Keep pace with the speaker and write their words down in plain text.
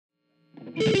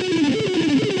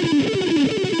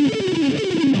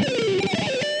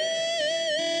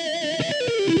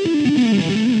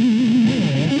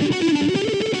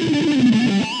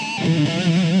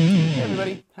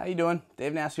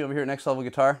Nasty over here at Next Level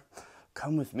Guitar.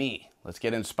 Come with me. Let's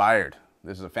get inspired.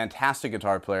 This is a fantastic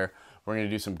guitar player. We're going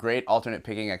to do some great alternate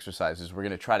picking exercises. We're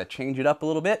going to try to change it up a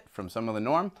little bit from some of the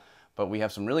norm, but we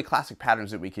have some really classic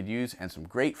patterns that we could use and some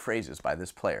great phrases by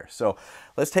this player. So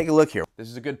let's take a look here. This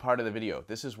is a good part of the video.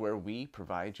 This is where we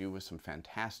provide you with some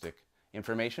fantastic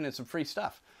information and some free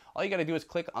stuff. All you got to do is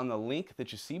click on the link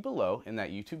that you see below in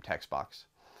that YouTube text box.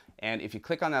 And if you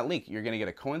click on that link, you're going to get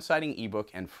a coinciding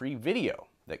ebook and free video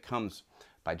that comes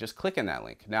by just clicking that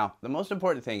link. Now, the most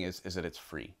important thing is that it's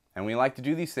free. And we like to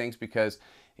do these things because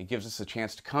it gives us a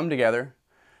chance to come together.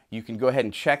 You can go ahead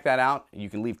and check that out. You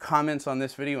can leave comments on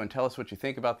this video and tell us what you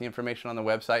think about the information on the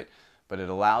website, but it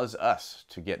allows us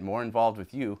to get more involved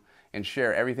with you and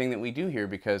share everything that we do here,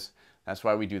 because that's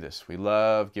why we do this. We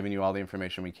love giving you all the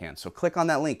information we can. So click on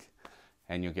that link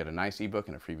and you'll get a nice ebook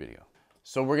and a free video.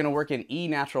 So we're going to work in E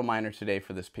natural minor today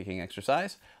for this picking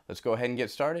exercise. Let's go ahead and get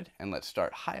started, and let's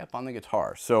start high up on the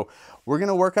guitar. So we're going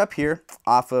to work up here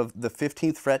off of the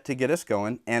 15th fret to get us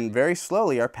going, and very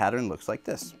slowly our pattern looks like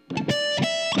this.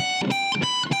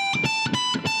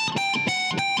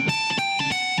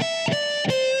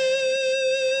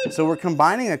 So we're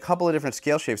combining a couple of different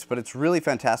scale shapes, but it's really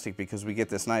fantastic because we get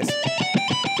this nice,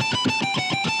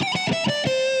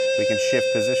 we can shift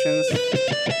positions.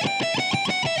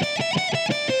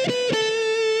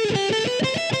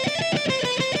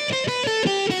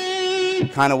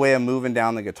 Kind of way of moving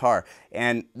down the guitar.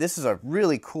 And this is a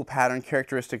really cool pattern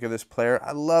characteristic of this player.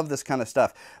 I love this kind of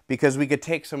stuff because we could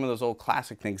take some of those old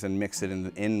classic things and mix it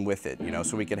in with it, you know,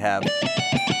 so we could have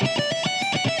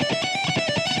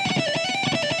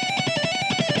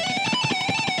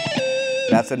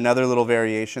that's another little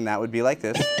variation that would be like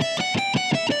this.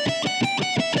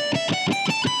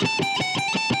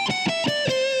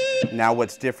 Now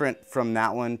what's different from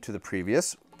that one to the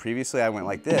previously I went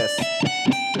like this.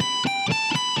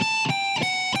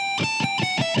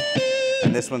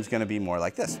 And this one's going to be more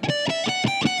like this.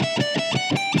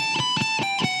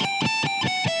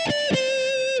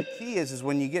 The key is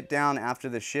when you get down after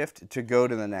the shift to go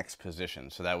to the next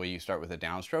position. So that way you start with a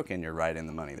downstroke and you're right in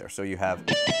the money there. So you have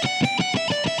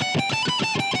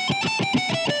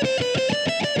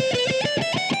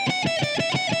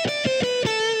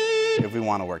if we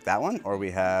want to work that one, or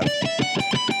we have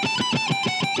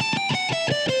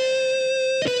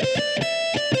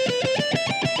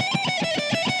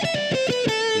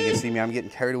see me, I'm getting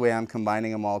carried away. I'm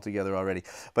combining them all together already.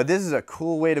 But this is a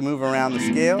cool way to move around the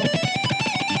scale.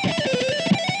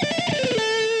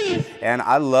 And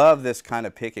I love this kind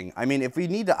of picking. I mean, if we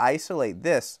need to isolate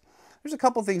this, there's a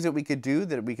couple things that we could do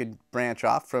that we could branch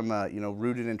off from, you know,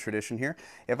 rooted in tradition here.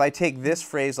 If I take this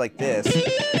phrase like this,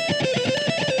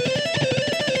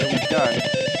 that we've done,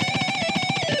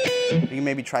 we can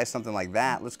maybe try something like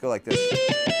that. Let's go like this.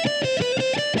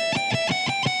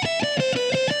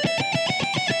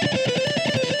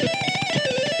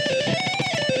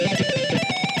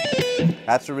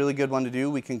 That's a really good one to do.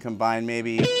 We can combine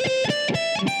maybe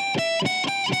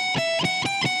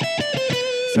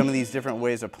some of these different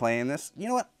ways of playing this. You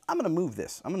know what? I'm going to move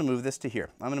this. I'm going to move this to here.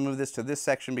 I'm going to move this to this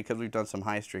section because we've done some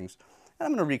high strings. And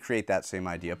I'm going to recreate that same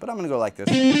idea, but I'm going to go like this.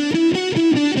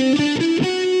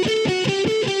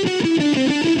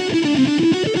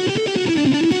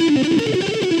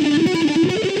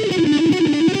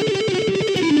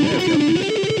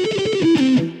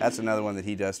 That's another one that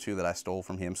he does too that I stole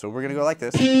from him. So we're going to go like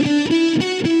this.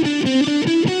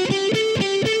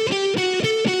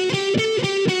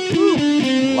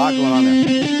 A lot going on there.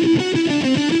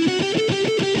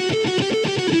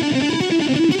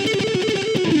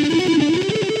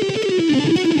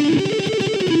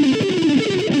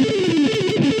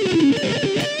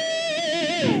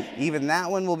 Even that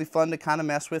one will be fun to kind of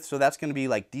mess with. So that's going to be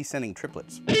like descending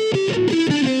triplets.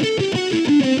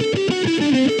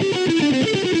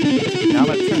 Now I'm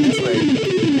going to turn this way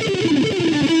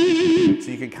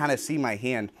so you can kind of see my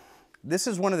hand. This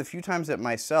is one of the few times that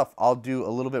myself I'll do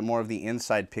a little bit more of the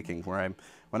inside picking, where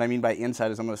what I mean by inside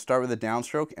is I'm going to start with a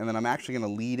downstroke and then I'm actually going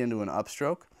to lead into an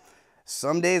upstroke.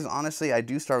 Some days, honestly, I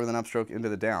do start with an upstroke into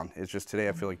the down. It's just today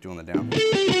I feel like doing the down.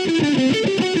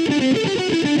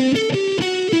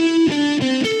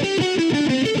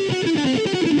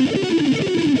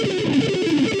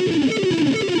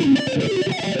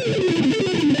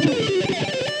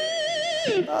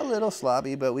 A little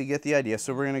slobby, but we get the idea.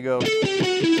 So we're going to go.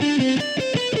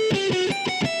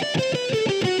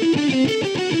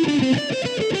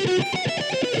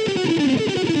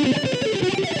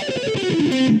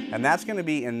 And that's going to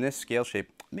be in this scale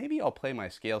shape. maybe I'll play my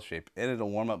scale shape and it'll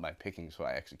warm up my picking so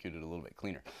I execute it a little bit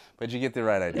cleaner. But you get the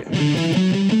right idea.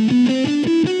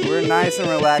 We're nice and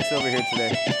relaxed over here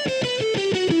today.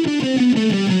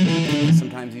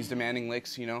 Sometimes these demanding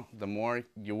licks, you know, the more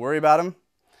you worry about them,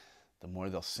 the more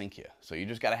they'll sink you. So you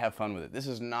just got to have fun with it. This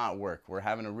is not work. We're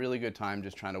having a really good time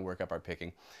just trying to work up our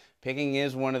picking. Picking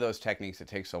is one of those techniques that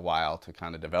takes a while to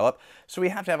kind of develop. So we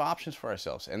have to have options for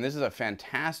ourselves. And this is a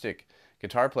fantastic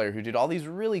guitar player who did all these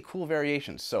really cool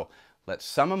variations. So let's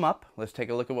sum them up. Let's take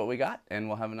a look at what we got, and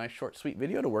we'll have a nice short sweet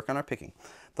video to work on our picking.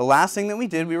 The last thing that we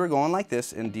did, we were going like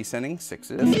this in descending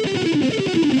sixes.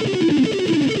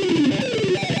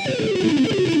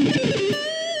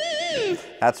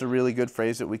 That's a really good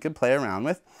phrase that we could play around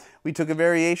with. We took a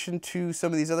variation to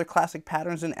some of these other classic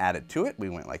patterns and added to it. We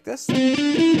went like this.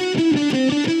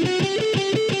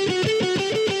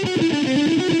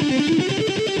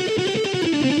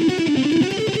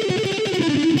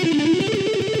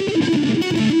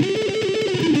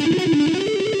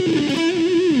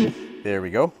 There we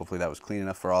go. Hopefully that was clean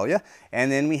enough for all of you.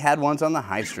 And then we had ones on the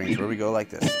high strings where we go like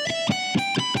this.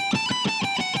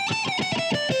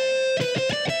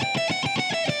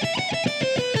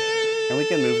 And we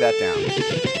can move that down.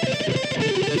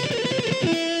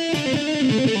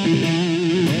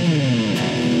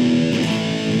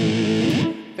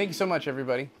 Thank you so much,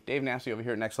 everybody. Dave Nasty over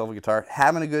here at Next Level Guitar,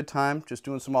 having a good time, just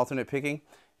doing some alternate picking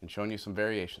and showing you some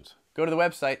variations. Go to the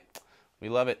website. We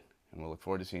love it, and we'll look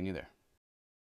forward to seeing you there.